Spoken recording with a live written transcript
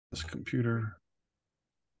This computer.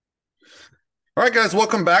 All right, guys,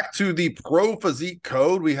 welcome back to the Pro Physique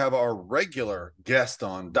Code. We have our regular guest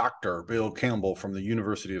on, Dr. Bill Campbell from the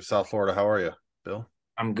University of South Florida. How are you, Bill?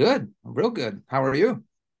 I'm good. Real good. How are you?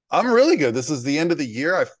 I'm really good. This is the end of the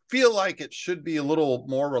year. I feel like it should be a little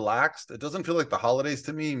more relaxed. It doesn't feel like the holidays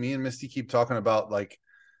to me. Me and Misty keep talking about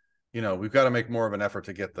we've got to make more of an effort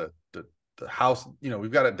to get the house,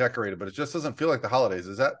 we've got it decorated, but it just doesn't feel like the holidays.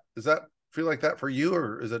 Does that feel like that for you,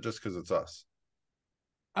 or is it just because it's us?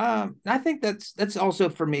 I think that's also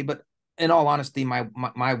for me, but in all honesty,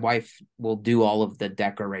 my wife will do all of the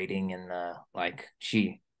decorating and like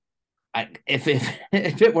if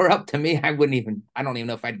if it were up to me, I don't even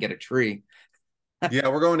know if I'd get a tree. Yeah,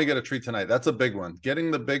 we're going to get a tree tonight. That's a big one.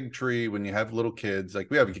 Getting the big tree when you have little kids, like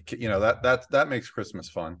we have, that makes Christmas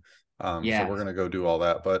fun. So Yeah. we're gonna go do all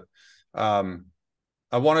that. But um,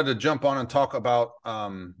 I wanted to jump on and talk about.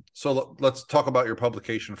 Let's talk about your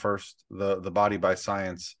publication first, the Body by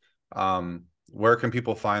Science. Where can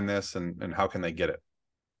people find this, and how can they get it?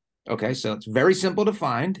 Okay, so it's very simple to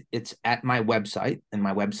find. It's at my website, and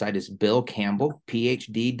my website is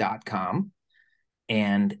billcampbellphd.com.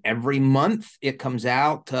 And every month it comes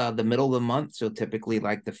out the middle of the month, so typically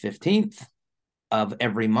like the 15th of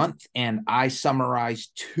every month, and I summarize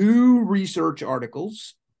two research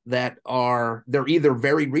articles they're either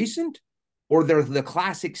very recent or they're the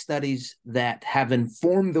classic studies that have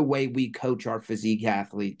informed the way we coach our physique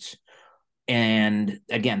athletes. And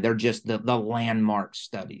again, they're just the landmark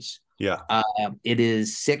studies. Yeah, It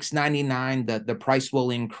is $6.99. The price will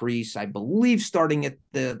increase, I believe, starting at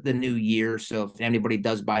the new year. So if anybody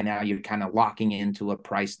does buy now, you're kind of locking into a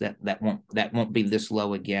price that won't be this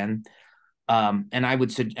low again. And I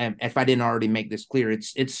would say, if I didn't already make this clear,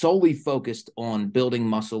 it's solely focused on building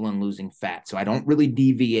muscle and losing fat. So I don't really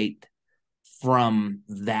deviate from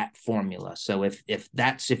that formula. So if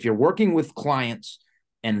you're working with clients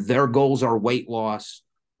and their goals are weight loss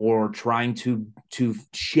or trying to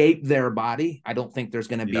shape their body, I don't think there's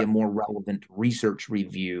going to be yeah, a more relevant research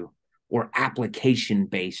review or application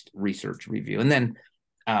based research review. And then,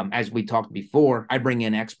 as we talked before, I bring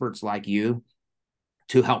in experts like you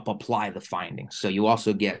to help apply the findings. So you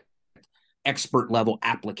also get expert level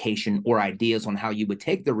application or ideas on how you would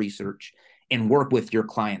take the research and work with your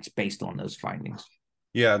clients based on those findings.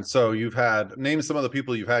 yeah. And so you've had name some of the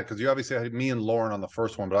people you've had, because you obviously had me and Lauren on the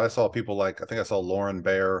first one, but I saw people like I think I saw Lauren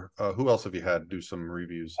Bear. Who else have you had do some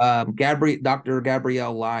reviews? Dr.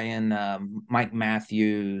 Gabrielle Lyon, Mike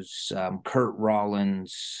Matthews, Kurt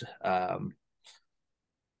Rollins,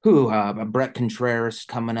 Brett Contreras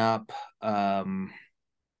coming up.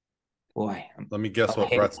 Boy, Let me guess what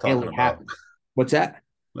Brett's talking Haley about. Happen. What's that?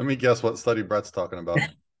 Let me guess what study Brett's talking about.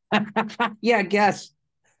 Yeah, I guess.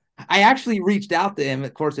 I actually reached out to him.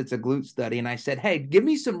 Of course, it's a glute study, and I said, "Hey, give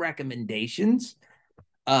me some recommendations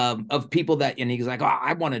of people that." And he's like, "Oh,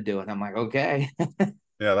 I want to do it." I'm like, "Okay."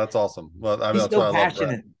 Yeah, that's awesome. Well, I mean, He's that's so why I love Brett.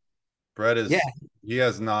 passionate. Brett Yeah, is he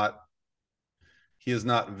has not he has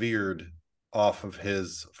not veered off of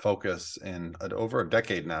his focus in over a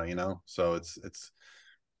decade now, So it's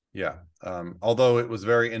yeah. Although it was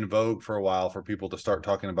very in vogue for a while for people to start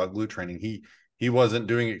talking about glute training, he wasn't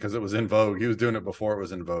doing it because it was in vogue. He was doing it before it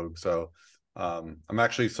was in vogue. So I'm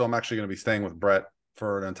actually going to be staying with Brett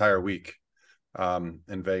for an entire week in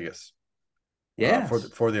Vegas yes,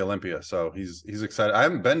 for the Olympia. So he's excited. I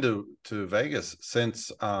haven't been to Vegas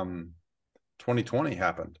since 2020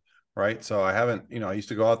 happened, right? So I haven't, I used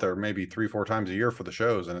to go out there maybe 3-4 times a year for the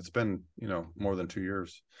shows, and it's been, more than 2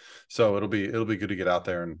 years. So it'll be good to get out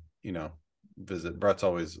there and, visit. Brett's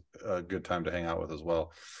always a good time to hang out with as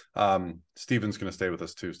well. Steven's going to stay with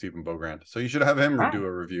us too, Stephen Bogrand. So you should have him wow. do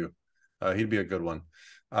a review. He'd be a good one.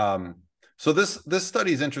 So this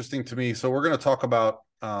study is interesting to me. So we're going to talk about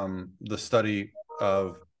the study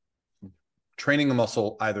of training a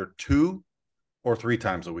muscle either 2 or 3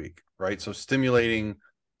 times a week, right? So stimulating,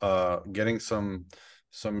 getting some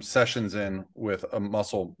sessions in with a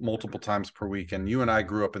muscle multiple times per week. And you and I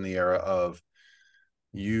grew up in the era of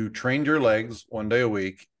you trained your legs 1 day a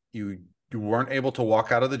week. You weren't able to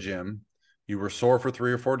walk out of the gym. You were sore for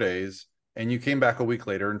 3 or 4 days, and you came back a week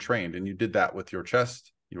later and trained. And you did that with your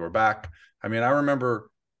chest, your back. I mean, I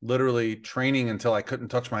remember literally training until I couldn't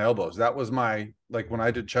touch my elbows. That was my like when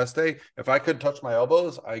I did chest day. If I could touch my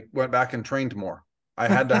elbows, I went back and trained more.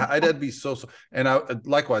 I'd be so, and I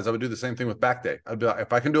likewise, I would do the same thing with back day. I'd be like,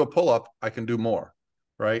 if I can do a pull up, I can do more.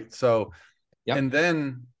 Right. So, Yep. and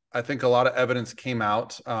then I think a lot of evidence came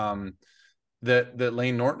out that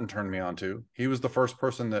Lane Norton turned me on to. He was the first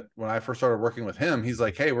person that when I first started working with him, he's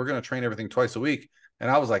like, "Hey, we're going to train everything twice a week,"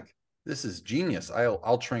 and I was like, this is genius.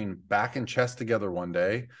 I'll train back and chest together one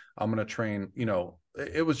day. I'm going to train,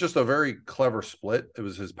 it was just a very clever split. It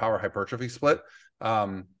was his power hypertrophy split.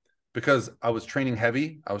 Because I was training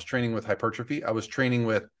heavy, I was training with hypertrophy, I was training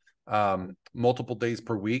with multiple days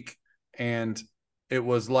per week. And it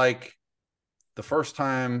was like the first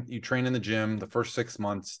time you train in the gym, the first 6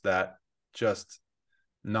 months, that just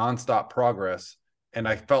nonstop progress. And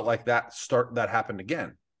I felt like that happened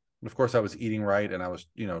again. And of course I was eating right, and I was,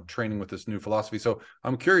 training with this new philosophy. So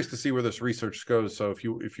I'm curious to see where this research goes. So if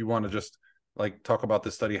you want to just like talk about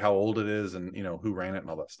this study, how old it is, and who ran it and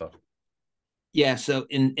all that stuff. Yeah, so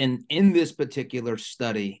in this particular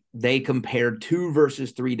study, they compared 2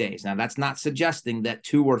 versus 3 days. Now, that's not suggesting that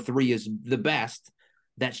 2 or 3 is the best.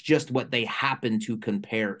 That's just what they happen to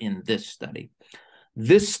compare in this study.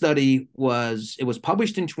 This study was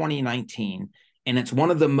published in 2019, and it's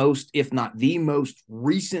one of the most, if not the most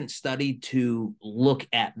recent study to look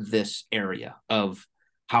at this area of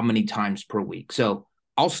how many times per week. So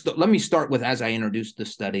let me start with, as I introduced the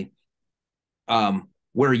study,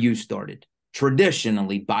 where you started.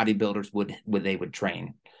 Traditionally, bodybuilders would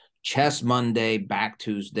train chest Monday, back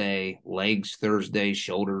Tuesday, legs Thursday,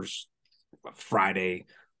 shoulders Friday,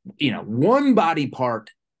 one body part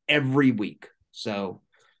every week. So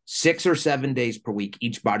 6 or 7 days per week,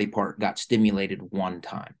 each body part got stimulated one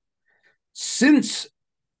time. Since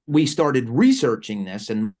we started researching this,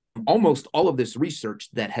 and almost all of this research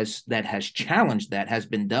that has challenged that has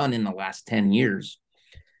been done in the last 10 years.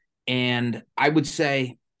 And I would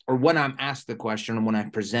say, or when I'm asked the question, and when I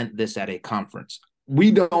present this at a conference, we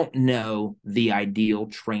don't know the ideal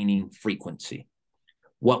training frequency.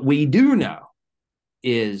 What we do know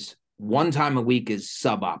is 1 time a week is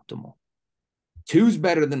suboptimal. 2's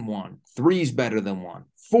better than 1. 3's better than 1.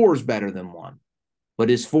 4's better than 1. But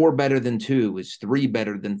is 4 better than 2? Is 3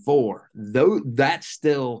 better than 4? Though that's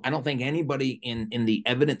still, I don't think anybody in the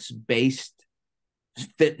evidence-based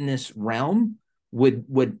fitness realm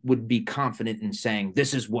would be confident in saying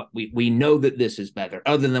this is what we know that this is better,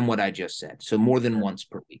 other than what I just said. So more than once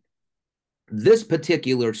per week. This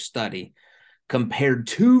particular study compared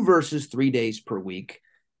 2 versus 3 days per week.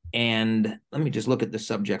 And let me just look at the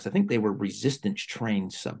subjects. I think they were resistance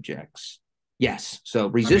trained subjects. Yes. So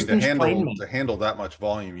resistance trained. To handle that much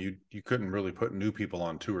volume, you couldn't really put new people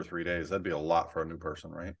on 2 or 3 days. That'd be a lot for a new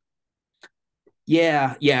person, right?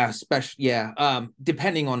 Yeah, especially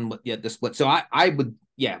depending on what the split. So I would,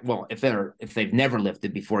 well, if they've never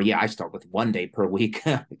lifted before, I start with 1 day per week.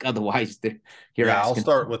 Otherwise, I'll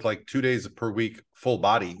start with like 2 days per week, full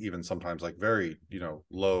body, even sometimes, like very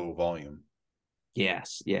low volume.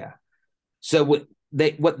 Yes, yeah. So what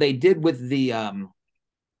they did with the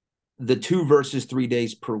 2 versus 3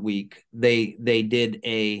 days per week, they did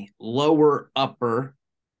a lower upper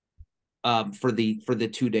for the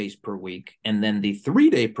 2 days per week, and then the 3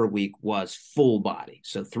 day per week was full body.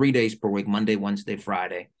 So 3 days per week, Monday, Wednesday,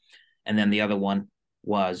 Friday, and then the other one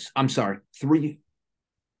was 2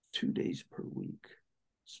 days per week,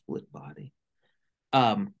 split body.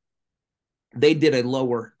 They did a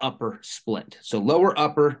lower upper split. So lower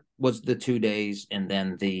upper was the 2 days, and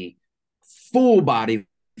then the full body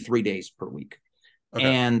 3 days per week. Okay.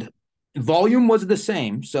 And volume was the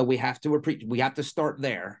same. So we have to start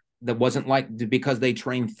there. That wasn't like because they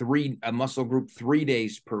trained a muscle group 3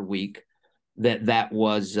 days per week that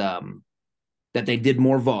they did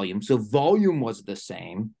more volume. So volume was the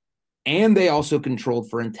same. And they also controlled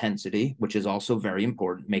for intensity, which is also very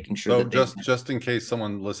important, making sure that just in case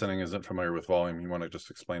someone listening isn't familiar with volume, you want to just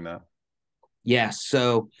explain that? Yes.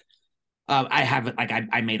 So I haven't,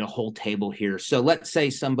 I made a whole table here. So let's say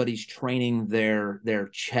somebody's training their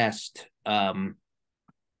chest. Let's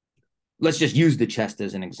just use the chest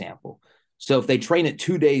as an example. So if they train it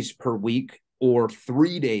 2 days per week or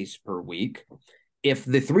 3 days per week, if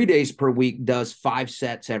the 3 days per week does 5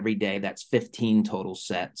 sets every day, that's 15 total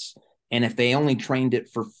sets. And if they only trained it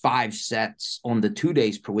for 5 sets on the 2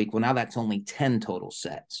 days per week, well, now that's only 10 total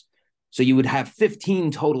sets. So you would have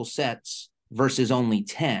 15 total sets versus only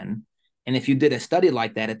 10. And if you did a study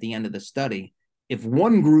like that at the end of the study, if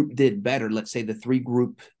one group did better, let's say the 3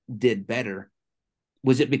 group did better,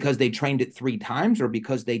 was it because they trained it 3 times or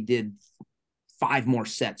because they did 5 more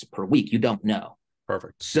sets per week? You don't know.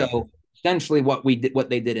 Perfect. So essentially what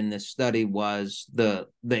they did in this study was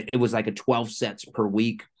it was like a 12 sets per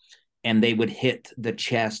week, and they would hit the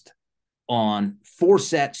chest on 4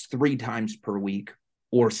 sets 3 times per week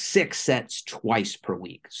or 6 sets twice per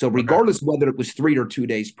week. So regardless whether it was 3 or 2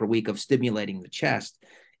 days per week of stimulating the chest,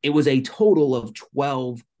 it was a total of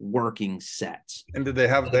 12 working sets. And they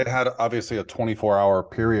had obviously a 24-hour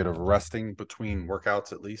period of resting between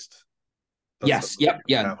workouts at least? That's Yes. Yep.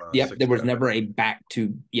 Yeah. half a Yep. There was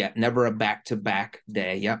 6-day. never a back-to-back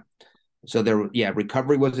day. Yep. So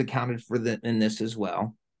recovery was accounted for in this as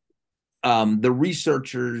well. The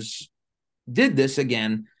researchers did this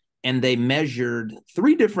again, and they measured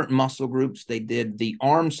 3 different muscle groups. They did the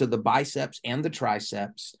arms, so the biceps and the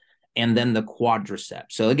triceps, and then the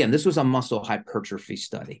quadriceps. So again, this was a muscle hypertrophy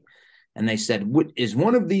study. And they said, is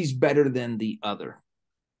one of these better than the other?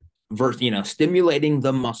 Versus, stimulating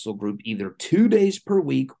the muscle group either 2 days per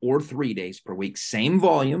week or 3 days per week, same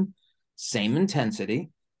volume, same intensity.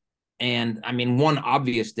 And I mean, one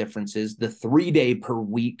obvious difference is the 3-day per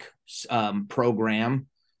week program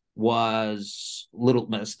was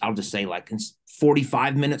I'll just say like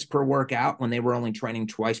 45 minutes per workout when they were only training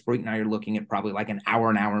twice per week. Now you're looking at probably like an hour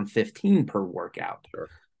and 15 per workout.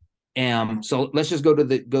 Sure. So let's just go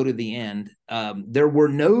to the end. There were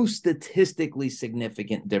no statistically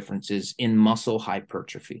significant differences in muscle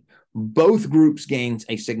hypertrophy. Both groups gained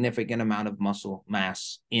a significant amount of muscle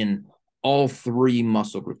mass in all 3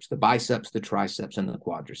 muscle groups: the biceps, the triceps, and the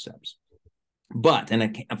quadriceps. But,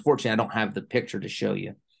 and unfortunately, I don't have the picture to show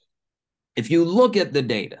you. If you look at the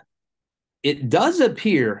data, it does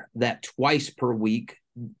appear that twice per week,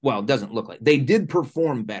 well, it doesn't look like, they did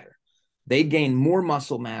perform better. They gained more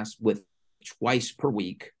muscle mass with twice per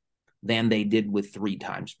week than they did with 3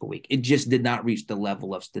 times per week. It just did not reach the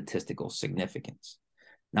level of statistical significance.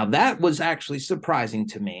 Now, that was actually surprising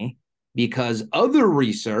to me because other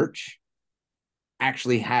research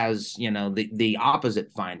actually has, the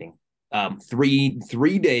opposite finding.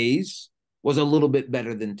 3 days was a little bit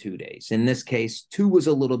better than 2 days. In this case, 2 was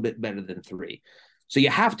a little bit better than 3. So you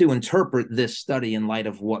have to interpret this study in light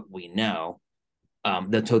of what we know,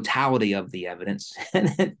 the totality of the evidence.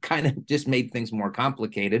 And it kind of just made things more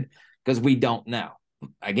complicated because we don't know.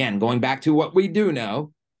 Again, going back to what we do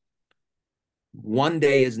know, 1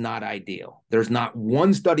 day is not ideal. There's not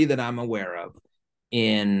one study that I'm aware of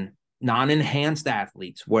in non-enhanced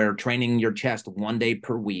athletes where training your chest 1 day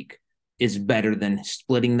per week is better than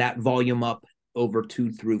splitting that volume up over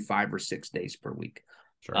 2 through 5 or 6 days per week.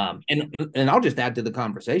 Sure. And I'll just add to the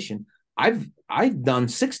conversation. I've done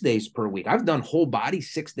 6 days per week. I've done whole body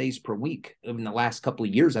 6 days per week. In the last couple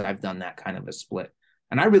of years, I've done that kind of a split.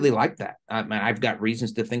 And I really like that. I've got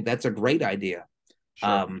reasons to think that's a great idea.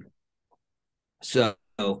 Sure.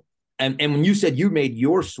 And when you said you made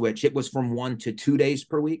your switch, it was from 1 to 2 days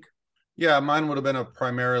per week? Yeah, mine would have been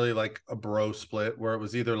primarily like a bro split where it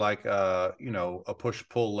was either like a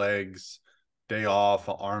push-pull legs, day off,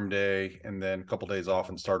 an arm day, and then a couple days off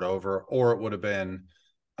and start over, or it would have been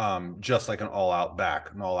just like an all-out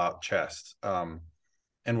back, an all-out chest. And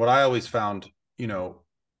what I always found,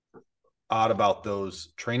 odd about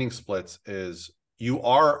those training splits is you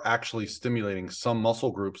are actually stimulating some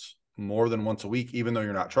muscle groups more than once a week, even though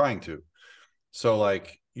you're not trying to. So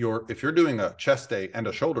like if you're doing a chest day and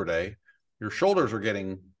a shoulder day, your shoulders are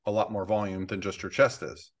getting a lot more volume than just your chest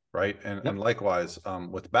is, right? And likewise,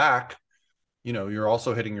 with back, you're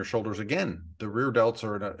also hitting your shoulders again. The rear delts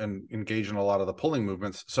are engaged in a lot of the pulling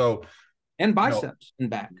movements. So, and biceps and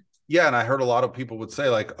back. Yeah, and I heard a lot of people would say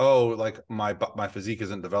like, "Oh, like my physique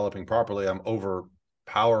isn't developing properly. I'm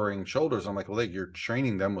overpowering shoulders." I'm like, "Well, you're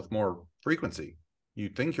training them with more frequency. You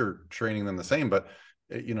think you're training them the same, but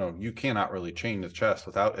you cannot really train the chest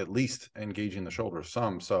without at least engaging the shoulders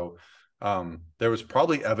some." So there was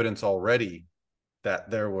probably evidence already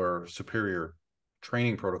that there were superior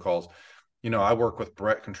training protocols. I work with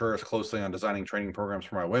Brett Contreras closely on designing training programs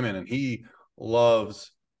for my women, and he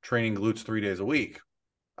loves training glutes 3 days a week.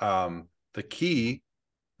 The key,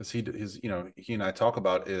 as he and I talk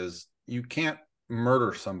about, is you can't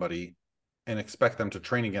murder somebody and expect them to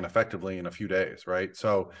train again effectively in a few days, right?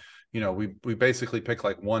 So, we basically pick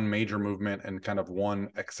like one major movement and kind of one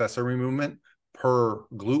accessory movement per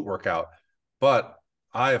glute workout. But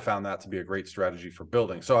I have found that to be a great strategy for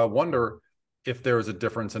building. So I wonder if there is a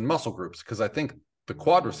difference in muscle groups, because I think the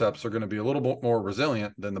quadriceps are going to be a little bit more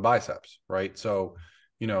resilient than the biceps, right? So,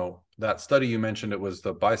 that study you mentioned, it was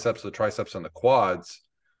the biceps, the triceps, and the quads.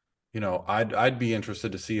 I'd be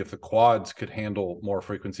interested to see if the quads could handle more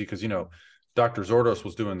frequency, because, Dr. Zordos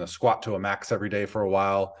was doing the squat to a max every day for a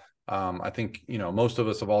while. I think, most of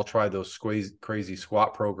us have all tried those crazy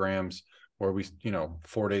squat programs where we,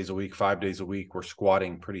 4 days a week, 5 days a week, we're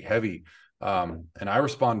squatting pretty heavy. And I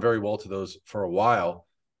respond very well to those for a while,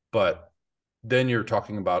 but then you're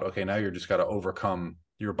talking about, okay, now you're just got to overcome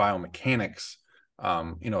your biomechanics.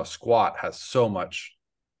 A squat has so much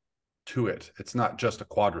to it. It's not just a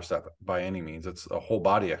quadricep by any means. It's a whole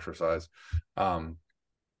body exercise.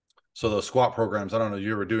 So those squat programs, I don't know, do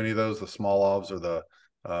you ever do any of those, the small ovs or the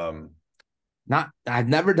Not, I've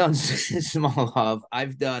never done small hub.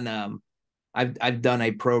 I've done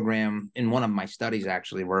a program in one of my studies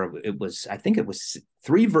actually where it was, I think it was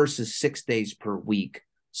 3 versus 6 days per week,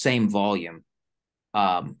 same volume.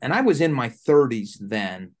 And I was in my 30s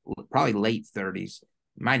then, probably late 30s.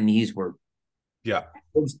 My knees were, Yeah.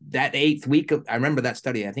 that 8th week I remember that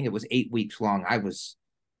study. I think it was 8 weeks long. I was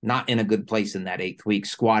not in a good place in that 8th week,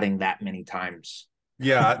 squatting that many times.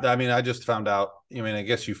 Yeah, I mean, I just found out. I mean, I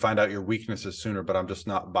guess you find out your weaknesses sooner, but I'm just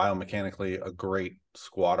not biomechanically a great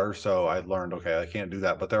squatter. So I learned, okay, I can't do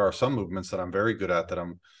that. But there are some movements that I'm very good at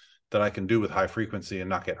that I can do with high frequency and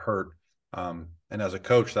not get hurt. And as a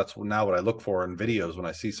coach, that's now what I look for in videos when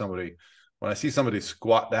I see somebody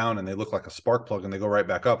squat down and they look like a spark plug and they go right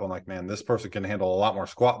back up. I'm like, man, this person can handle a lot more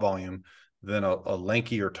squat volume than a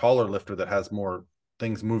lanky or taller lifter that has more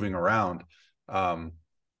things moving around.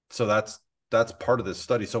 So that's part of this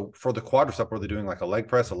study. So for the quadricep, were they doing like a leg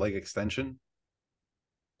press, a leg extension?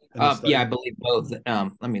 Yeah, I believe both.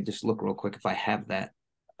 Let me just look real quick if I have that.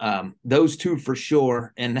 Those two for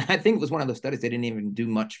sure. And I think it was one of those studies they didn't even do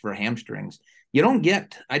much for hamstrings. You don't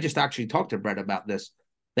get, I just actually talked to Brett about this.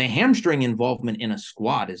 The hamstring involvement in a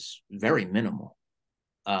squat is very minimal.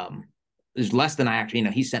 There's less than I actually,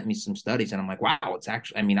 he sent me some studies and I'm like, wow, it's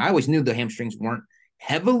actually, I mean, I always knew the hamstrings weren't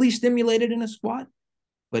heavily stimulated in a squat,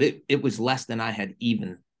 but it was less than I had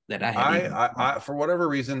even that I had. I for whatever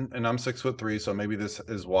reason, and I'm 6'3", so maybe this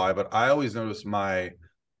is why, but I always notice my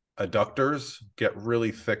adductors get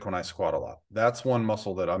really thick when I squat a lot. That's one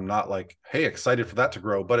muscle that I'm not like, hey, excited for that to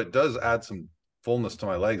grow, but it does add some fullness to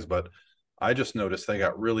my legs. But I just noticed they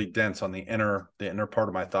got really dense on the inner part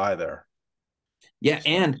of my thigh there. Yeah, so,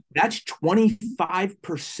 and that's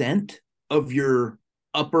 25% of your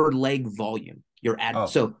upper leg volume.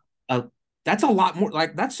 So that's a lot more.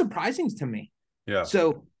 Like, that's surprising to me. Yeah.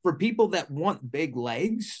 So for people that want big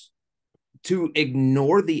legs, to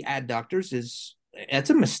ignore the adductors that's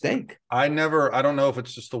a mistake. I don't know if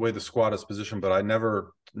it's just the way the squat is positioned, but I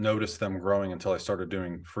never noticed them growing until I started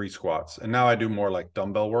doing free squats. And now I do more like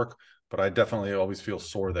dumbbell work, but I definitely always feel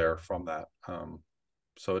sore there from that.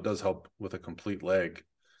 So it does help with a complete leg.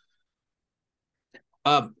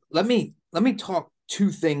 Let me talk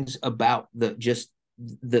two things about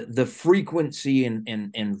the frequency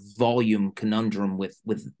and volume conundrum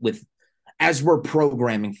with as we're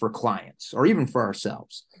programming for clients or even for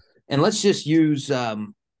ourselves. And let's just use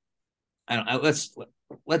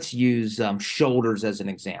let's use shoulders as an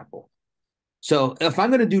example. So if I'm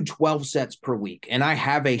going to do 12 sets per week and I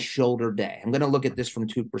have a shoulder day, I'm going to look at this from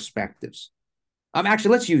two perspectives.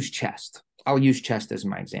 Actually, let's use chest. I'll use chest as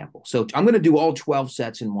my example. So I'm going to do all 12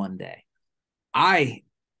 sets in one day. I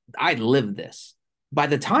live this. By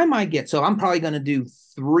the time so I'm probably going to do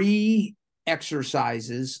 3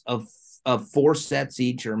 exercises of 4 sets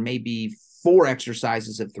each, or maybe 4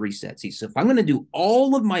 exercises of 3 sets each. So if I'm going to do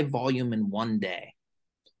all of my volume in one day,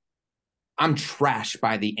 I'm trash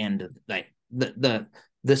by the end of the day.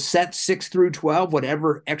 The set 6 through 12,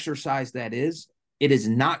 whatever exercise that is, it is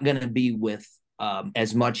not going to be with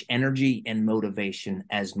as much energy and motivation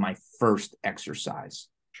as my first exercise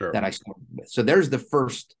that I started with. So there's the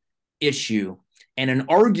first issue, and an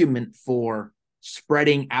argument for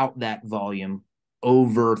spreading out that volume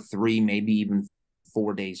over 3, maybe even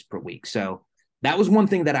 4 days per week. So that was one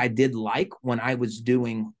thing that I did like when I was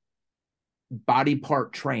doing body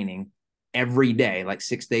part training every day, like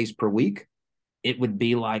 6 days per week. It would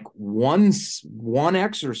be like one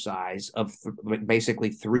exercise of basically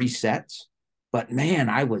 3 sets. But man,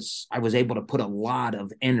 I was able to put a lot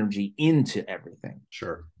of energy into everything.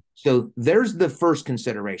 Sure. So there's the first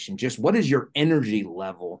consideration. Just what is your energy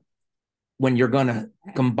level when you're going to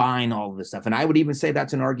combine all of this stuff? And I would even say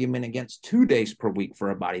that's an argument against 2 days per week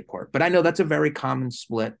for a body part. But I know that's a very common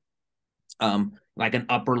split, like an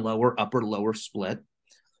upper lower split.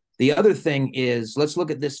 The other thing is, let's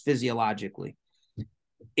look at this physiologically.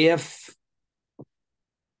 Let's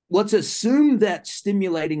assume that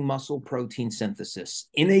stimulating muscle protein synthesis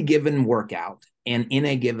in a given workout and in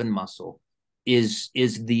a given muscle it's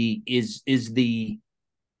the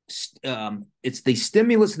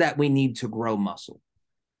stimulus that we need to grow muscle.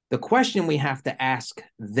 The question we have to ask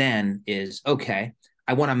then is, okay,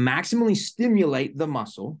 I want to maximally stimulate the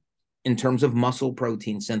muscle in terms of muscle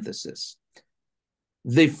protein synthesis.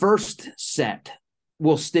 The first set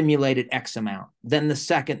will stimulate it X amount. Then the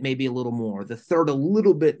second, maybe a little more. The third, a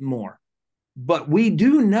little bit more. But we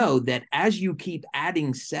do know that as you keep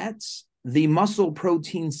adding sets, the muscle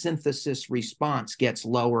protein synthesis response gets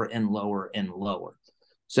lower and lower and lower.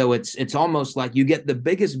 So it's almost like you get the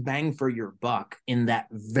biggest bang for your buck in that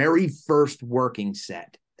very first working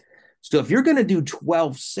set. So if you're going to do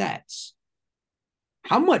 12 sets,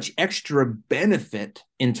 how much extra benefit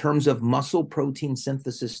in terms of muscle protein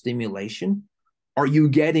synthesis stimulation are you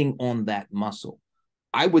getting on that muscle?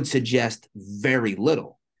 I would suggest very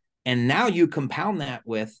little. And now you compound that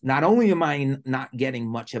with, not only am I not getting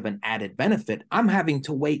much of an added benefit, I'm having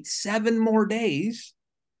to wait 7 more days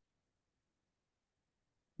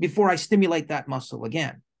before I stimulate that muscle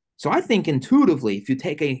again. So I think intuitively, if you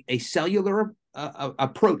take a cellular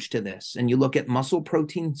approach to this and you look at muscle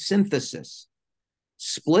protein synthesis,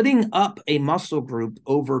 splitting up a muscle group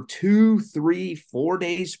over 2, 3, 4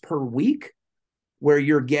 days per week, where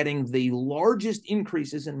you're getting the largest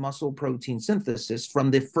increases in muscle protein synthesis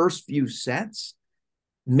from the first few sets,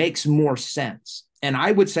 makes more sense. And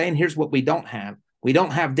I would say, and here's what we don't have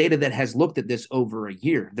data that has looked at this over a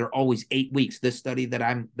year. They're always 8 weeks. This study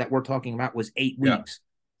that we're talking about was 8 weeks,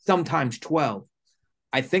 sometimes 12.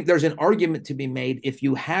 I think there's an argument to be made if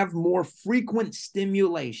you have more frequent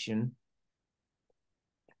stimulation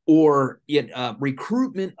or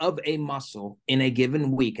recruitment of a muscle in a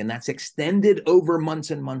given week, and that's extended over months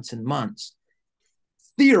and months and months,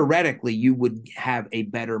 theoretically, you would have a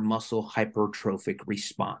better muscle hypertrophic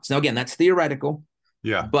response. Now, again, that's theoretical,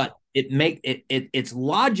 but it's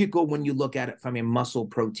logical when you look at it from a muscle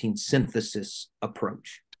protein synthesis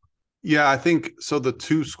approach. Yeah, I think so. The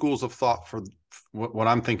two schools of thought for what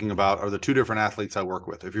I'm thinking about are the two different athletes I work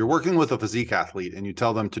with. If you're working with a physique athlete and you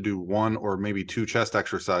tell them to do 1 or maybe 2 chest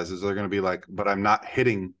exercises, they're going to be like, but I'm not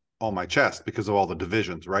hitting all my chest because of all the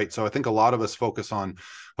divisions, right? So I think a lot of us focus on,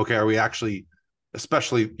 okay, are we actually,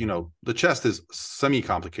 especially, the chest is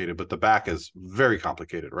semi-complicated, but the back is very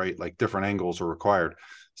complicated, right? Like different angles are required.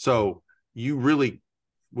 So you really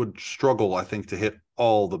would struggle, I think, to hit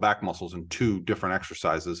all the back muscles in 2 different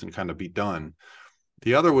exercises and kind of be done.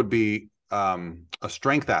 The other would be a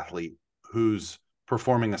strength athlete who's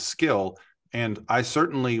performing a skill. And I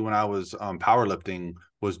certainly, when I was powerlifting,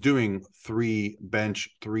 was doing 3 bench,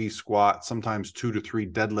 3 squat, sometimes 2 to 3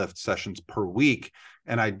 deadlift sessions per week.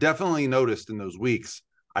 And I definitely noticed in those weeks,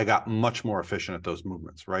 I got much more efficient at those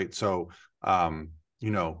movements, right? So,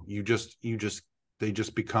 they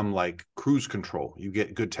just become like cruise control. You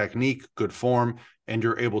get good technique, good form, and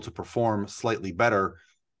you're able to perform slightly better,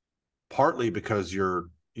 partly because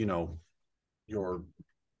your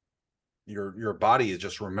body is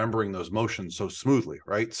just remembering those motions so smoothly,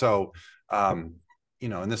 right? So, and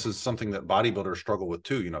this is something that bodybuilders struggle with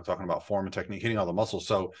too, talking about form and technique, hitting all the muscles.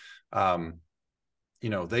 So,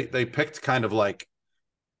 they picked kind of like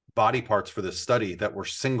body parts for this study that were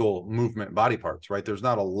single movement body parts, right? There's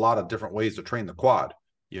not a lot of different ways to train the quad.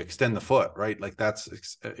 You extend the foot, right? Like that's,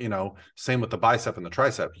 same with the bicep and the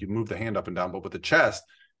tricep. You move the hand up and down, but with the chest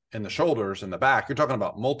and the shoulders and the back, you're talking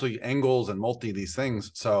about multi angles and multi these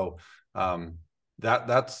things. So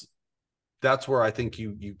that's where I think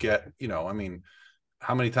you get,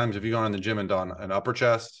 how many times have you gone in the gym and done an upper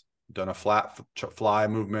chest, done a flat fly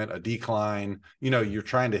movement, a decline? You're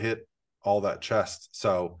trying to hit all that chest.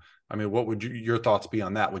 So, what would your thoughts be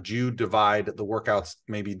on that? Would you divide the workouts,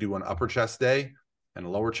 maybe do an upper chest day and a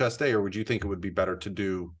lower chest day, or would you think it would be better to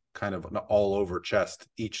do kind of an all over chest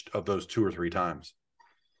each of those 2 or 3 times?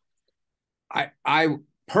 I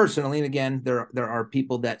personally, and again, there are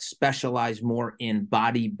people that specialize more in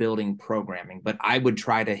bodybuilding programming, but I would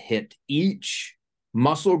try to hit each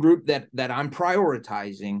muscle group that I'm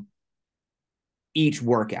prioritizing each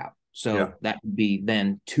workout. So that would be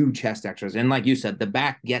then 2 chest exercises. And like you said, the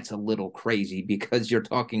back gets a little crazy because you're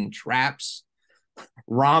talking traps,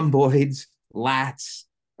 rhomboids, lats,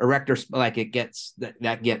 erector, like it gets,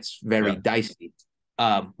 that gets very dicey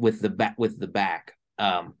with the back.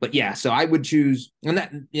 But yeah, so I would choose,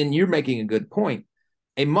 and you're making a good point.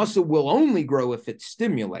 A muscle will only grow if it's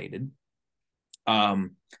stimulated. Now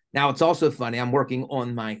it's also funny. I'm working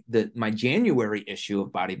on my January issue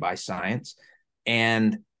of Body by Science,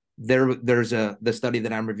 and there's the study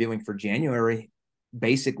that I'm reviewing for January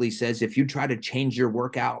basically says if you try to change your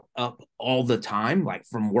workout up all the time, like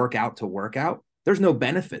from workout to workout, there's no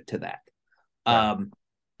benefit to that. Right.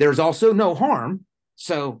 There's also no harm.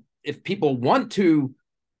 So if people want to,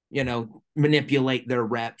 manipulate their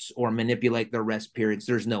reps or manipulate their rest periods,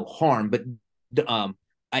 there's no harm. But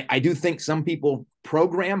I do think some people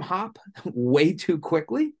program hop way too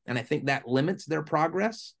quickly, and I think that limits their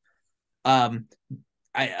progress.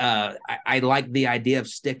 I like the idea of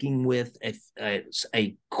sticking with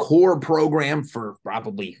a core program for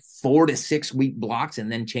probably 4 to 6 week blocks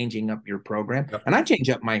and then changing up your program. Yep. And I change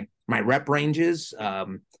up my rep ranges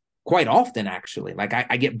quite often, actually. Like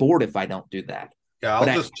I get bored if I don't do that.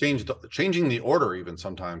 Yeah, changing the order even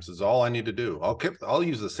sometimes is all I need to do. I'll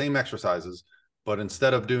use the same exercises, but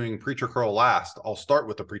instead of doing preacher curl last, I'll start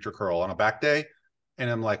with the preacher curl on a back day. And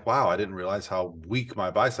I'm like, wow, I didn't realize how weak my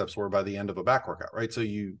biceps were by the end of a back workout, right? So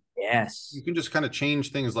you Yes. can just kind of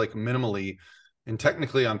change things like minimally, and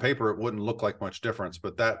technically on paper it wouldn't look like much difference,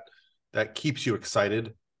 but that keeps you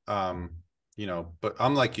excited. But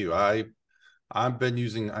I'm like you. I've been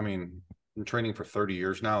using, I mean, I'm training for 30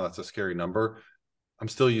 years now. That's a scary number. I'm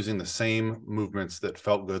still using the same movements that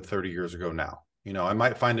felt good 30 years ago now. I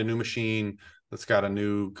might find a new machine that's got a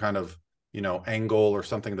new kind of, angle or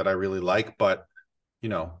something that I really like, but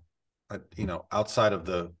outside of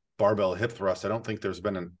the barbell hip thrust, I don't think there's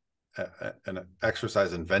been an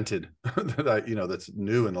exercise invented that's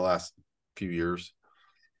new in the last few years.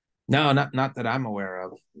 No, not that I'm aware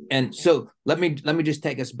of. And so let me just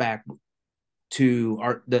take us back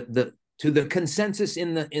to the consensus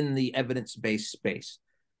in the evidence-based space.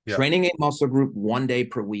 Yeah. Training a muscle group 1 day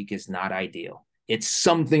per week is not ideal. It's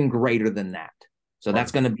something greater than that. So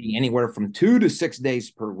that's going to be anywhere from 2 to 6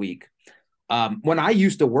 days per week. When I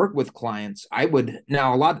used to work with clients,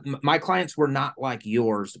 now a lot of my clients were not like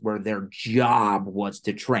yours, where their job was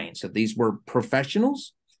to train. So these were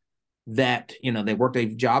professionals that, they worked a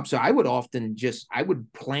job. So I would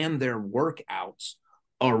plan their workouts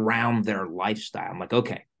around their lifestyle. I'm like,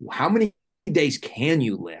 okay, how many days can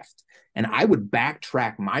you lift? And I would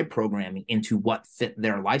backtrack my programming into what fit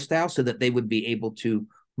their lifestyle so that they would be able to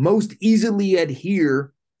most easily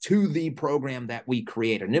adhere to the program that we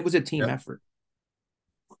created. And it was a team effort.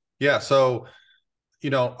 Yeah. So,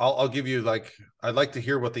 I'll give you, I'd like to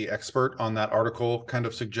hear what the expert on that article kind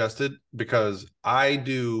of suggested, because I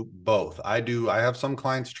do both. I have some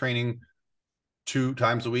clients training 2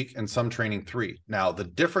 times a week and some training 3. Now, the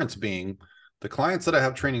difference being the clients that I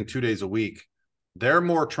have training 2 days a week, they're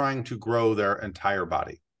more trying to grow their entire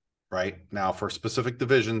body, right? Now, for specific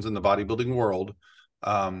divisions in the bodybuilding world,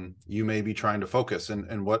 you may be trying to focus.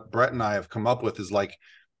 And what Brett and I have come up with is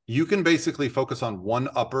you can basically focus on one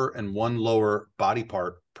upper and one lower body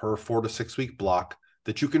part per 4 to 6 week block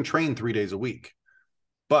that you can train 3 days a week.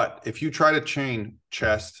 But if you try to train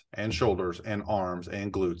chest and shoulders and arms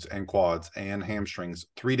and glutes and quads and hamstrings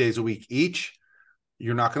 3 days a week each,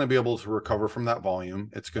 you're not going to be able to recover from that volume.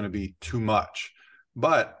 It's going to be too much.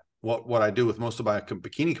 But what I do with most of my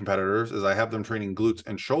bikini competitors is I have them training glutes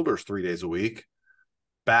and shoulders 3 days a week,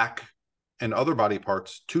 back and other body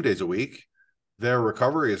parts 2 days a week. Their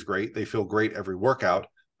recovery is great. They feel great every workout.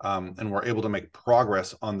 And we're able to make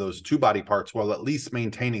progress on those 2 body parts while at least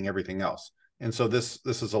maintaining everything else. And so this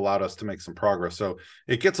has allowed us to make some progress. So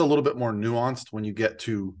it gets a little bit more nuanced when you get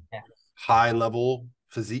to high level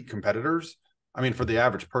physique competitors. I mean, for the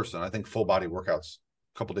average person, I think full body workouts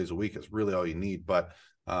a couple days a week is really all you need. But,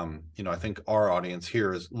 I think our audience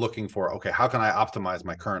here is looking for, okay, how can I optimize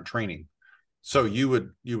my current training? So you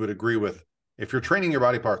would agree with, if you're training your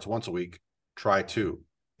body parts once a week, try 2.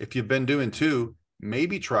 If you've been doing 2,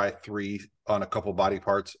 maybe try 3 on a couple body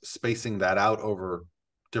parts, spacing that out over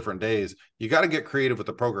different days. You got to get creative with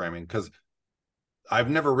the programming, because I've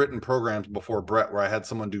never written programs before, Brett, where I had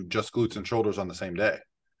someone do just glutes and shoulders on the same day.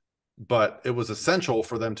 But it was essential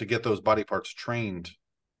for them to get those body parts trained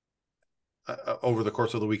over the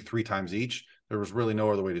course of the week 3 times each. There was really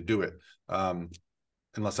no other way to do it,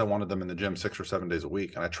 unless I wanted them in the gym 6 or 7 days a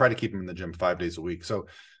week. And I try to keep them in the gym 5 days a week. So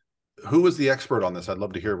who was the expert on this? I'd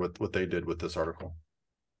love to hear what they did with this article.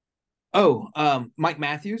 Mike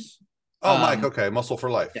Matthews. Oh, Mike. Okay. Muscle for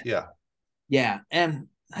Life. Yeah. Yeah. And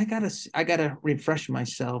I gotta refresh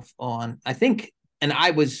myself on, I think, and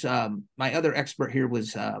I was, my other expert here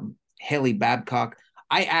was Haley Babcock.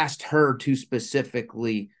 I asked her to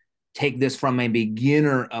specifically take this from a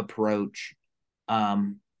beginner approach.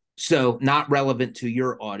 So not relevant to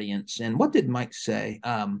your audience. And what did Mike say?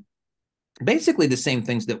 Basically the same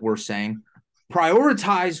things that we're saying.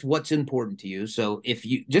 Prioritize what's important to you. So if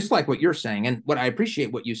you, just like what you're saying, and what I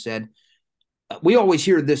appreciate what you said, we always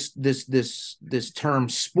hear this term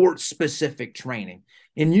sports specific training.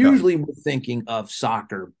 And usually we're thinking of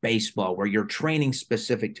soccer, baseball, where you're training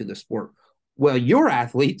specific to the sport. Well, your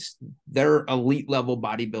athletes, they're elite level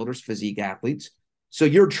bodybuilders, physique athletes. So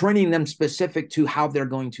you're training them specific to how they're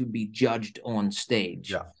going to be judged on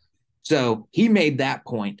stage. Yeah. So he made that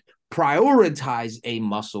point. Prioritize a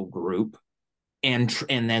muscle group, and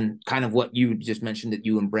then kind of what you just mentioned that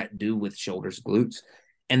you and Brett do with shoulders, glutes,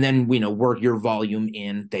 and then work your volume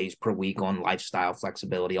in days per week on lifestyle,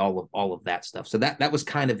 flexibility, all of that stuff. So that was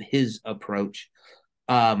kind of his approach.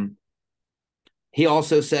 He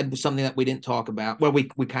also said something that we didn't talk about. Well,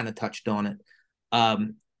 we kind of touched on it.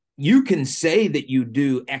 You can say that you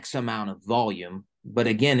do X amount of volume, but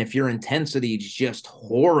again, if your intensity is just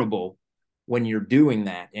horrible when you're doing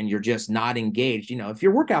that and you're just not engaged, if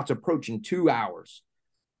your workout's approaching 2 hours,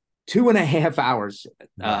 2.5 hours.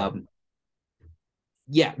 Wow.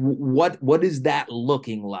 Yeah. What is that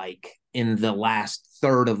looking like in the last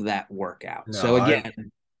third of that workout? No, So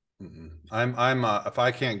again, I'm if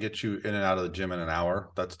I can't get you in and out of the gym in an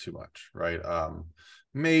hour, that's too much, right?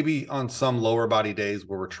 Maybe on some lower body days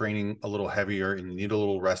where we're training a little heavier and you need a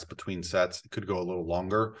little rest between sets, it could go a little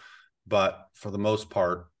longer. But for the most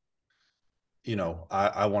part,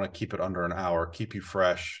 I want to keep it under an hour, keep you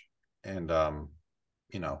fresh, and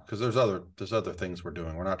because there's other things we're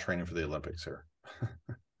doing. We're not training for the Olympics here.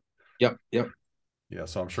 yep. Yeah,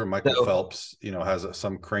 so I'm sure Michael So Phelps, has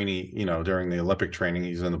some cranny, during the Olympic training,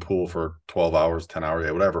 he's in the pool for 12 hours, 10 hours,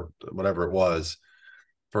 yeah, whatever it was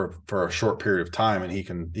for a short period of time, and he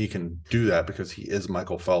can do that because he is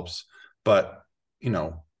Michael Phelps. But,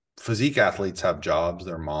 physique athletes have jobs,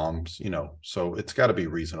 they're moms, so it's got to be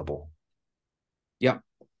reasonable. yep.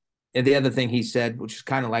 And the other thing he said, which is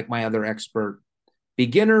kind of like my other expert,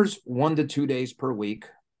 beginners 1 to 2 days per week.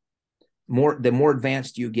 The more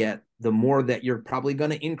advanced you get, the more that you're probably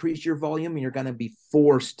going to increase your volume, and you're going to be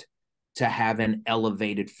forced to have an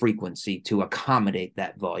elevated frequency to accommodate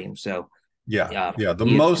that volume. So yeah.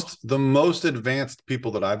 The most advanced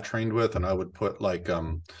people that I've trained with, and I would put like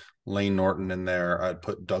Lane Norton in there, I'd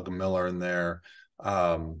put Doug Miller in there,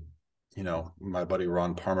 my buddy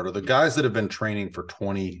Ron Parmenter, the guys that have been training for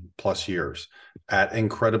 20 plus years at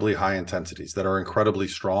incredibly high intensities that are incredibly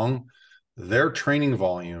strong, their training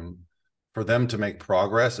volume for them to make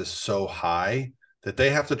progress is so high that they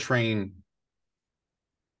have to train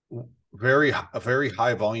a very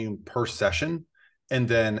high volume per session. And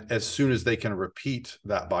then as soon as they can repeat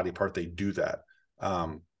that body part, they do that.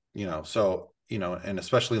 And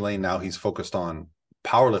especially Lane now, he's focused on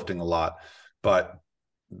powerlifting a lot. But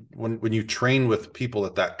when you train with people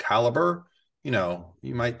at that caliber, you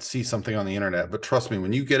might see something on the internet, but trust me,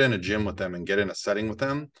 when you get in a gym with them and get in a setting with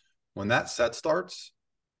them, when that set starts,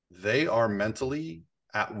 they are mentally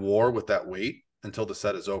at war with that weight until the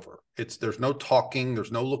set is over. There's no talking,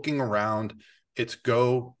 there's no looking around. It's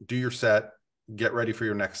go do your set, get ready for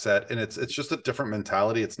your next set. And it's just a different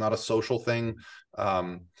mentality. It's not a social thing.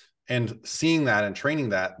 And seeing that and training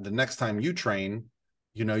that, the next time you train,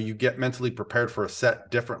 you get mentally prepared for a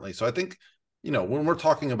set differently. So I think, when we're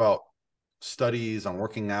talking about studies on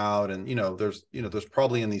working out, and there's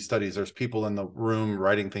probably in these studies, there's people in the room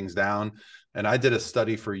writing things down. And I did a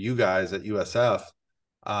study for you guys at USF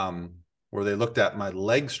where they looked at my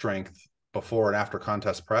leg strength before and after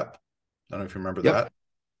contest prep. I don't know if you remember that.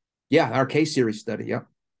 Yeah, our case series study. Yep.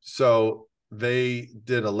 So they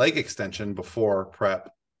did a leg extension before prep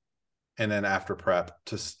and then after prep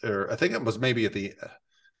or I think it was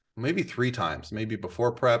maybe 3 times, maybe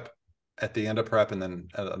before prep, at the end of prep, and then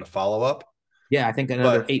a follow-up. Yeah, I think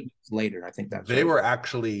another 8 weeks later. I think that's they were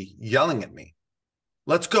actually yelling at me.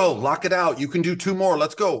 Let's go, lock it out. You can do 2 more.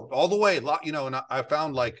 Let's go all the way. And I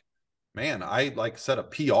found man, I set a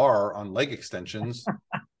PR on leg extensions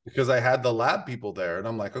because I had the lab people there. And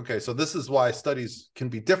I'm like, okay, so this is why studies can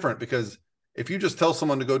be different, because if you just tell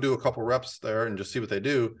someone to go do a couple reps there and just see what they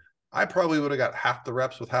do, I probably would have got half the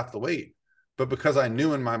reps with half the weight. But because I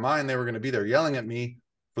knew in my mind they were going to be there yelling at me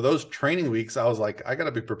for those training weeks, I was like, I got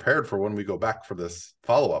to be prepared for when we go back for this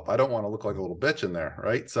follow-up. I don't want to look like a little bitch in there,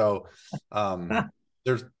 right? So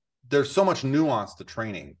there's so much nuance to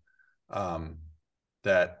training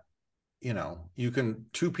that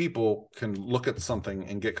two people can look at something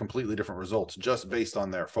and get completely different results just based on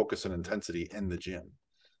their focus and intensity in the gym,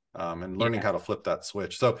 and learning how to flip that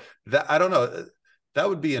switch. So that, I don't know, that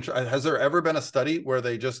would be interesting. Has there ever been a study where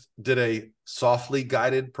they just did a softly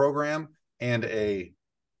guided program and a,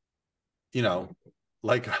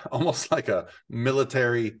 almost like a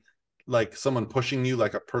military, like someone pushing you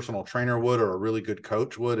like a personal trainer would or a really good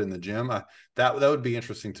coach would in the gym? That would be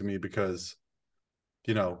interesting to me, because,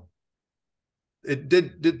 it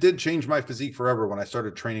did change my physique forever when I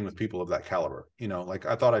started training with people of that caliber.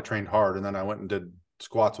 I thought I trained hard, and then I went and did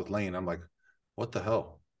squats with Lane. I'm like, what the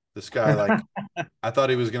hell? This guy, I thought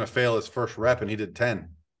he was going to fail his first rep and he did 10,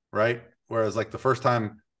 right? Whereas the first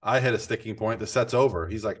time I hit a sticking point, the set's over.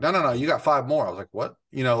 He's like, no, you got 5 more. I was like, what?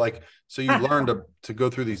 So you learn to go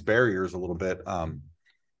through these barriers a little bit.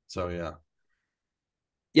 So yeah.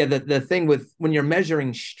 Yeah, the thing with when you're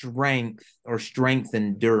measuring strength or strength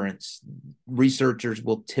endurance, researchers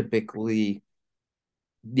will typically,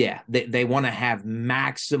 they want to have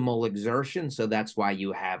maximal exertion. So that's why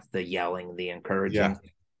you have the yelling, the encouraging.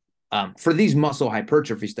 For these muscle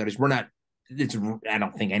hypertrophy studies, I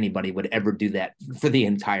don't think anybody would ever do that for the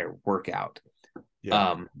entire workout.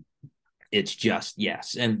 It's just,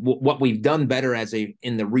 yes. And what we've done better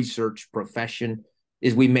in the research profession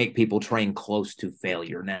is we make people train close to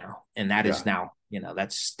failure now. And that is Yeah. now,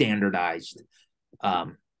 that's standardized.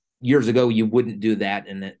 Years ago, you wouldn't do that.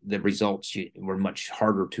 And the results were much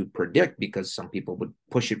harder to predict because some people would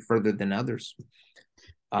push it further than others.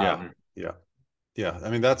 Yeah. Yeah. I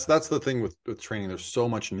mean, that's the thing with training. There's so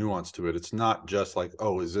much nuance to it. It's not just like,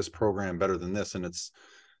 oh, is this program better than this? And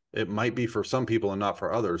it might be for some people and not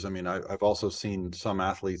for others. I mean, I've also seen some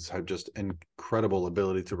athletes have just incredible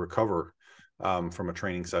ability to recover from a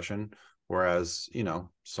training session, whereas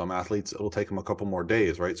some athletes, it'll take them a couple more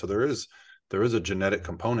days, right? So there is a genetic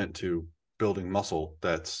component to building muscle.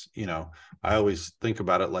 That's I always think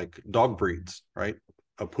about it like dog breeds, right?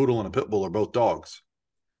 A poodle and a pit bull are both dogs,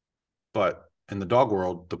 but in the dog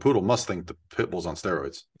world, the poodle must think the pit bull's on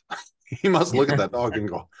steroids. He must look at that dog and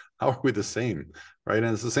go, how are we the same? Right.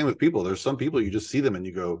 And it's the same with people. There's some people you just see them and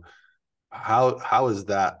you go, how is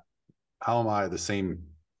that? How am I the same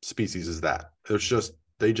species as that? There's just,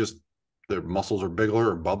 their muscles are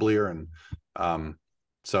bigger or bubblier. And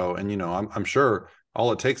I'm sure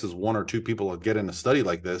all it takes is one or two people to get in a study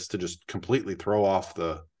like this to just completely throw off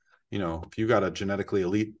if you got a genetically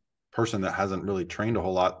elite person that hasn't really trained a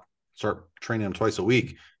whole lot, start training them twice a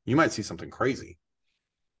week, you might see something crazy.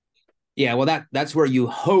 Yeah, well, that's where you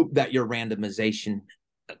hope that your randomization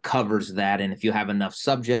covers that. And if you have enough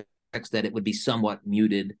subjects, that it would be somewhat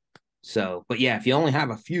muted. So, but yeah, if you only have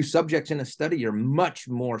a few subjects in a study, you're much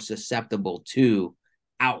more susceptible to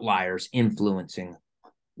outliers influencing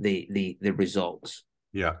the results.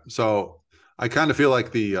 Yeah. So I kind of feel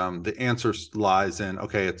like the answer lies in,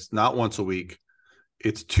 okay, it's not once a week,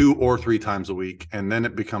 it's 2 or 3 times a week. And then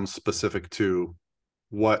it becomes specific to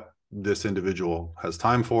what this individual has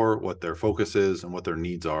time for, what their focus is, and what their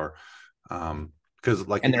needs are. Because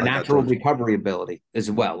and their natural recovery ability as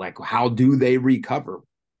well. Like, how do they recover?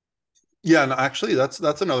 Yeah, and actually that's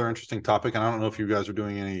another interesting topic. And I don't know if you guys are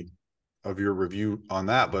doing any of your review on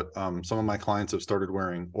that, but some of my clients have started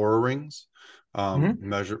wearing Oura rings,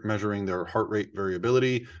 measuring their heart rate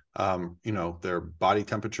variability, their body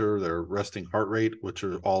temperature, their resting heart rate, which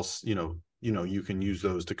are all, you can use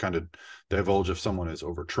those to kind of divulge if someone is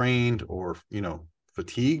overtrained or,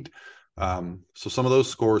 fatigued. So some of those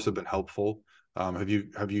scores have been helpful. Have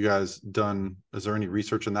you guys done, is there any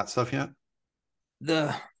research in that stuff yet?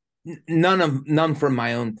 None from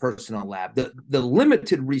my own personal lab. The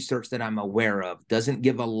limited research that I'm aware of doesn't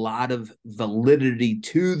give a lot of validity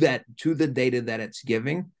to the data that it's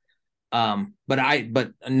giving.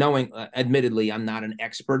 But knowing, admittedly, I'm not an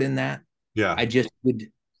expert in that. Yeah. I just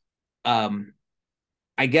would,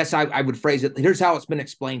 I guess I would phrase it. Here's how it's been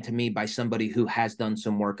explained to me by somebody who has done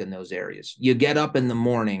some work in those areas. You get up in the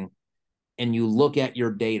morning and you look at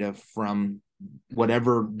your data from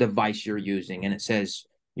whatever device you're using, and it says,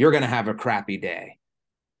 you're going to have a crappy day.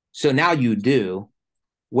 So now you do.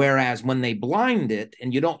 Whereas when they blind it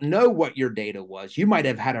and you don't know what your data was, you might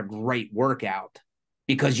have had a great workout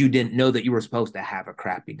because you didn't know that you were supposed to have a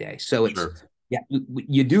crappy day. So it's, yeah,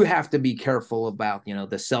 you do have to be careful about,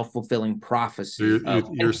 the self-fulfilling prophecy. So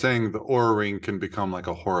you're saying the Oura ring can become like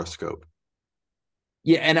a horoscope.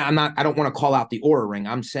 Yeah, and I don't want to call out the Oura ring.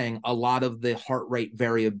 I'm saying a lot of the heart rate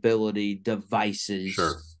variability devices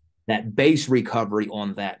that base recovery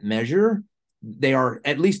on that measure, they are,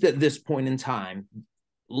 at least at this point in time,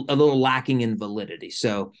 a little lacking in validity.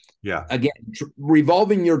 So yeah, again,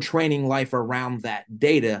 revolving your training life around that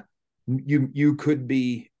data, you could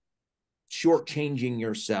be shortchanging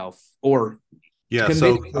yourself or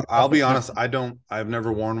so I'll be honest, I've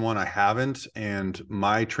never worn one. I haven't. And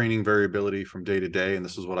my training variability from day to day, and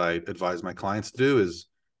this is what I advise my clients to do, is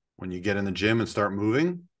when you get in the gym and start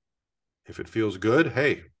moving, if it feels good,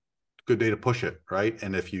 hey, good day to push it, right?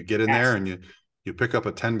 And if you get in there and you pick up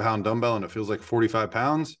a 10-pound dumbbell and it feels like 45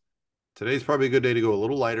 pounds, today's probably a good day to go a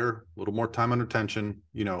little lighter, a little more time under tension,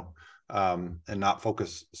 and not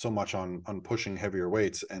focus so much on pushing heavier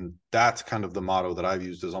weights. And that's kind of the motto that I've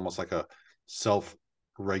used, is almost like a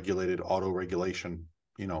self-regulated auto-regulation,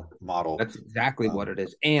 model. That's exactly what it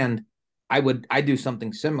is. And I do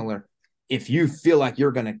something similar. If you feel like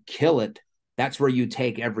you're going to kill it, that's where you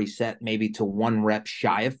take every set maybe to 1 rep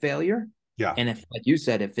shy of failure. Yeah. And if, like you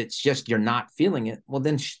said, if it's just you're not feeling it, well,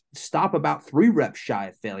 then stop about 3 reps shy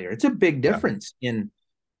of failure. It's a big difference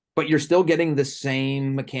but you're still getting the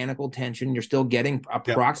same mechanical tension. You're still getting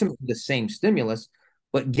approximately the same stimulus,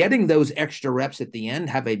 but getting those extra reps at the end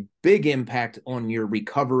have a big impact on your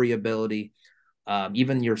recovery ability,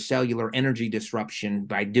 even your cellular energy disruption.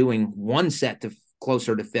 By doing 1 set to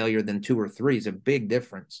closer to failure than 2 or 3 is a big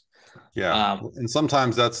difference. Yeah. And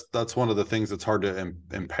sometimes that's one of the things that's hard to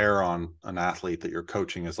impair on an athlete that you're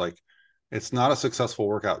coaching, is like, it's not a successful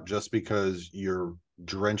workout just because you're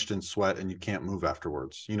drenched in sweat and you can't move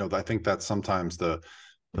afterwards. I think that's sometimes the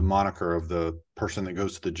moniker of the person that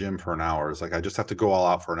goes to the gym for an hour is like, I just have to go all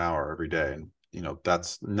out for an hour every day. And,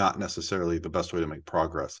 that's not necessarily the best way to make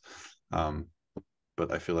progress.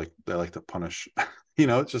 But I feel like they like to punish,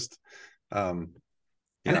 it's just,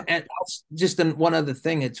 yeah. And just one other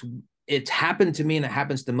thing, it's happened to me, and it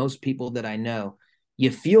happens to most people that I know. You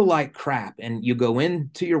feel like crap and you go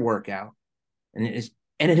into your workout and it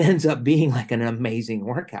ends up being like an amazing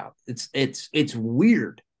workout. It's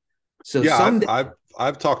weird. So yeah,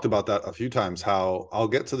 I've talked about that a few times, how I'll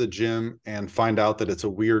get to the gym and find out that it's a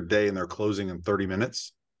weird day and they're closing in 30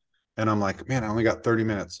 minutes. And I'm like, man, I only got 30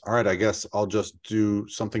 minutes. All right, I guess I'll just do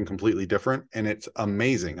something completely different. And it's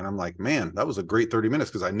amazing. And I'm like, man, that was a great 30 minutes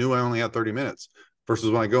because I knew I only had 30 minutes versus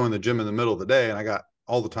when I go in the gym in the middle of the day and I got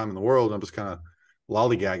all the time in the world. And I'm just kind of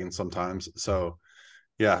lollygagging sometimes. So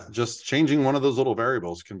yeah, just changing one of those little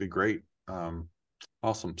variables can be great.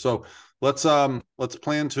 Awesome. So let's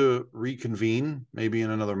plan to reconvene maybe in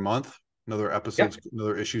another month, another episodes,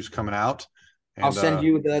 another issues coming out. And, I'll send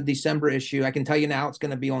you the December issue. I can tell you now it's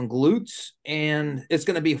going to be on glutes, and it's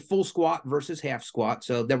going to be full squat versus half squat.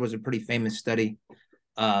 So there was a pretty famous study.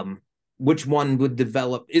 Which one would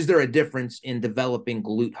develop? Is there a difference in developing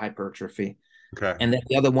glute hypertrophy? Okay. And then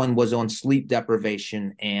the other one was on sleep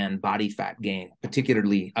deprivation and body fat gain,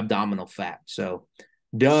 particularly abdominal fat. So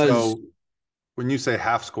when you say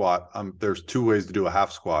half squat, there's two ways to do a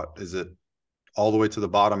half squat. Is it all the way to the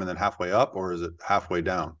bottom and then halfway up, or is it halfway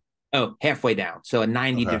down? Oh, halfway down. So a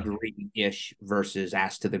 90-degree-ish versus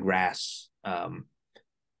ass to the grass.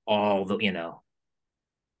 All the,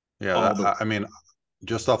 Yeah, I mean,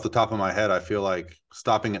 just off the top of my head, I feel like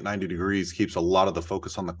stopping at 90 degrees keeps a lot of the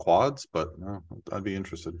focus on the quads, but no, I'd be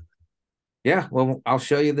interested. Yeah, well, I'll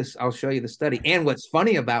show you this. I'll show you the study. And what's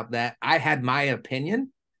funny about that, I had my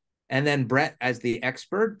opinion, and then Brett, as the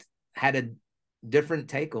expert, had a different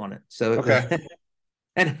take on it. So okay.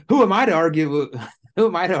 And who am I to argue? Who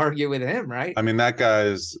am I to argue with him, right? I mean, that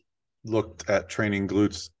guy's looked at training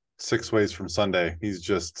glutes 6 ways from Sunday. He's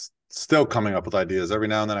just still coming up with ideas. Every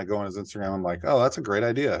now and then I go on his Instagram, I'm like, oh, that's a great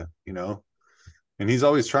idea, And he's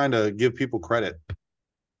always trying to give people credit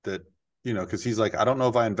that, because he's like, I don't know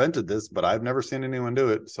if I invented this, but I've never seen anyone do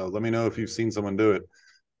it. So let me know if you've seen someone do it.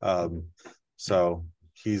 So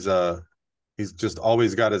he's just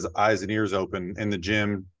always got his eyes and ears open in the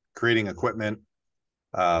gym, creating equipment.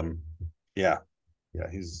 Yeah,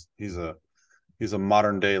 he's a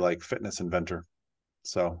modern day like fitness inventor.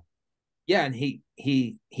 So yeah, and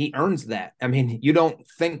he earns that. I mean, you don't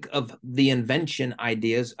think of the invention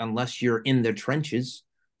ideas unless you're in the trenches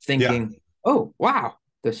thinking, oh wow,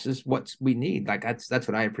 this is what we need. Like that's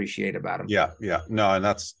what I appreciate about him. Yeah. No, and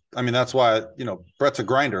that's why, Brett's a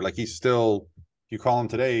grinder. Like he's still, you call him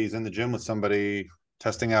today, he's in the gym with somebody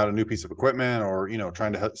testing out a new piece of equipment or,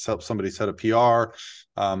 trying to help somebody set a PR.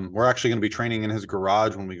 We're actually going to be training in his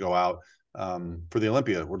garage when we go out for the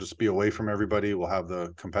Olympia. We'll just be away from everybody. We'll have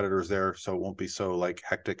the competitors there, so it won't be so like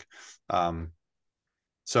hectic.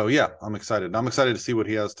 So yeah, I'm excited. I'm excited to see what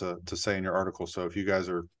he has to say in your article. So if you guys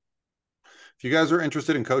are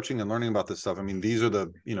interested in coaching and learning about this stuff, I mean, these are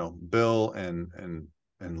the, Bill and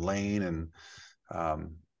Lane and,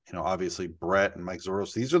 obviously Brett and Mike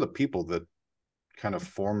Zoros. These are the people that kind of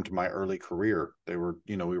formed my early career. They were,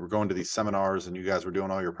 we were going to these seminars and you guys were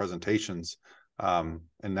doing all your presentations. And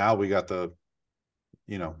now we got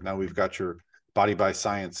now we've got your Body by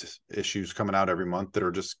Science issues coming out every month that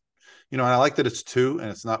are just, and I like that it's 2 and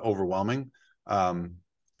it's not overwhelming. And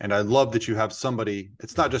I love that you have somebody,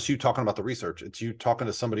 it's not just you talking about the research, it's you talking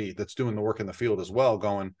to somebody that's doing the work in the field as well,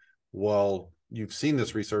 going, well, you've seen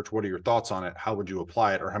this research. What are your thoughts on it? How would you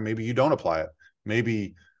apply it? Or how maybe you don't apply it.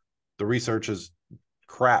 Maybe the research is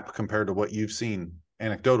crap compared to what you've seen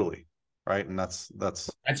anecdotally. Right. And that's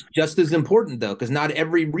just as important though, because not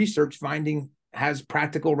every research finding has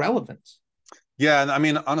practical relevance. Yeah. And I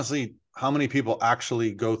mean, honestly, how many people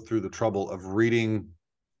actually go through the trouble of reading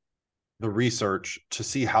the research to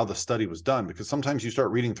see how the study was done? Because sometimes you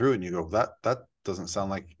start reading through it and you go, that doesn't sound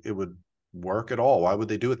like it would work at all. Why would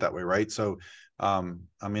they do it that way? Right. So, I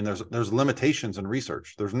mean, there's limitations in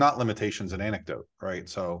research. There's not limitations in anecdote. Right.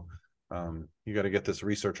 So, you got to get this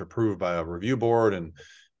research approved by a review board. And,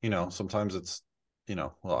 sometimes it's,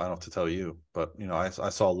 well, I don't have to tell you, but, I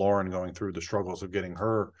saw Lauren going through the struggles of getting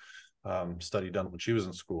her study done when she was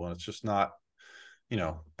in school. And it's just not,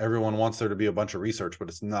 everyone wants there to be a bunch of research, but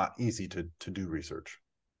it's not easy to do research.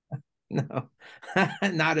 No,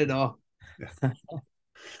 not at all. Yeah.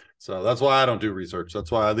 So that's why I don't do research.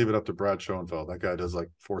 That's why I leave it up to Brad Schoenfeld. That guy does like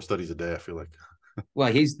 4 studies a day, I feel like.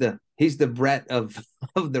 Well, he's the He's the Brett of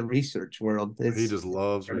the research world. He just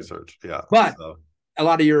loves research. Yeah. But so. a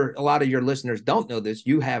lot of your listeners don't know this.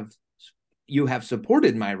 You have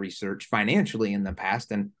supported my research financially in the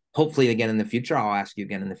past, and hopefully again in the future. I'll ask you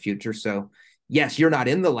again in the future. So yes, you're not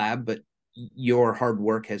in the lab, but your hard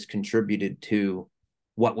work has contributed to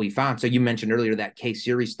what we found. So you mentioned earlier that case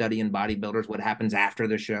series study in bodybuilders, what happens after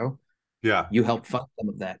the show. Yeah. You helped fund some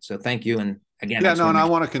of that. So thank you. And again, yeah, no, and I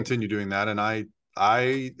want to continue doing that. And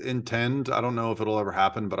I intend, I don't know if it'll ever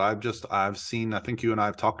happen, but I've seen, I think you and I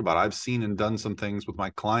have talked about, I've seen and done some things with my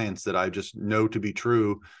clients that I just know to be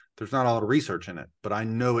true. There's not a lot of research in it, but I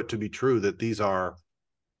know it to be true that these are,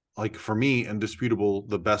 like, for me, indisputable,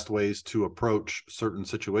 the best ways to approach certain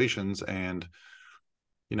situations. And,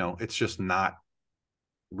 it's just not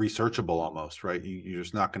researchable almost, right? You're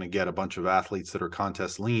just not going to get a bunch of athletes that are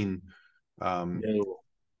contest lean no.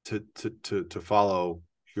 to follow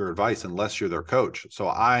your advice unless you're their coach. So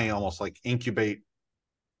I almost like incubate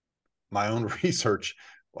my own research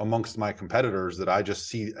amongst my competitors that I just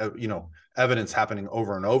see, evidence happening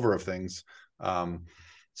over and over of things.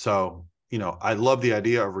 So, I love the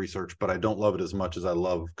idea of research, but I don't love it as much as I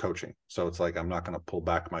love coaching. So it's like, I'm not going to pull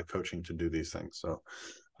back my coaching to do these things. So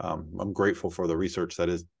I'm grateful for the research that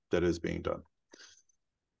is being done.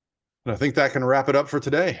 And I think that can wrap it up for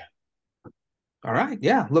today. All right.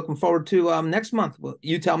 Yeah. Looking forward to next month. Well,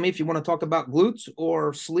 you tell me if you want to talk about glutes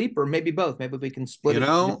or sleep, or maybe both. Maybe we can split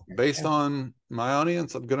it. Based on my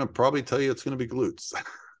audience, I'm going to probably tell you it's going to be glutes.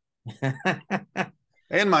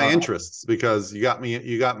 And my interests, because you got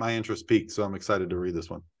my interest peaked. So I'm excited to read this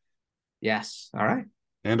one. Yes. All right.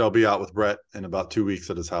 And I'll be out with Brett in about 2 weeks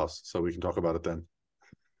at his house, so we can talk about it then.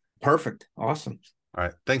 Perfect. Awesome. All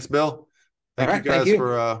right. Thanks, Bill. Thank you guys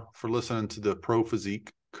for listening to the Pro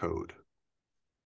Physique Code.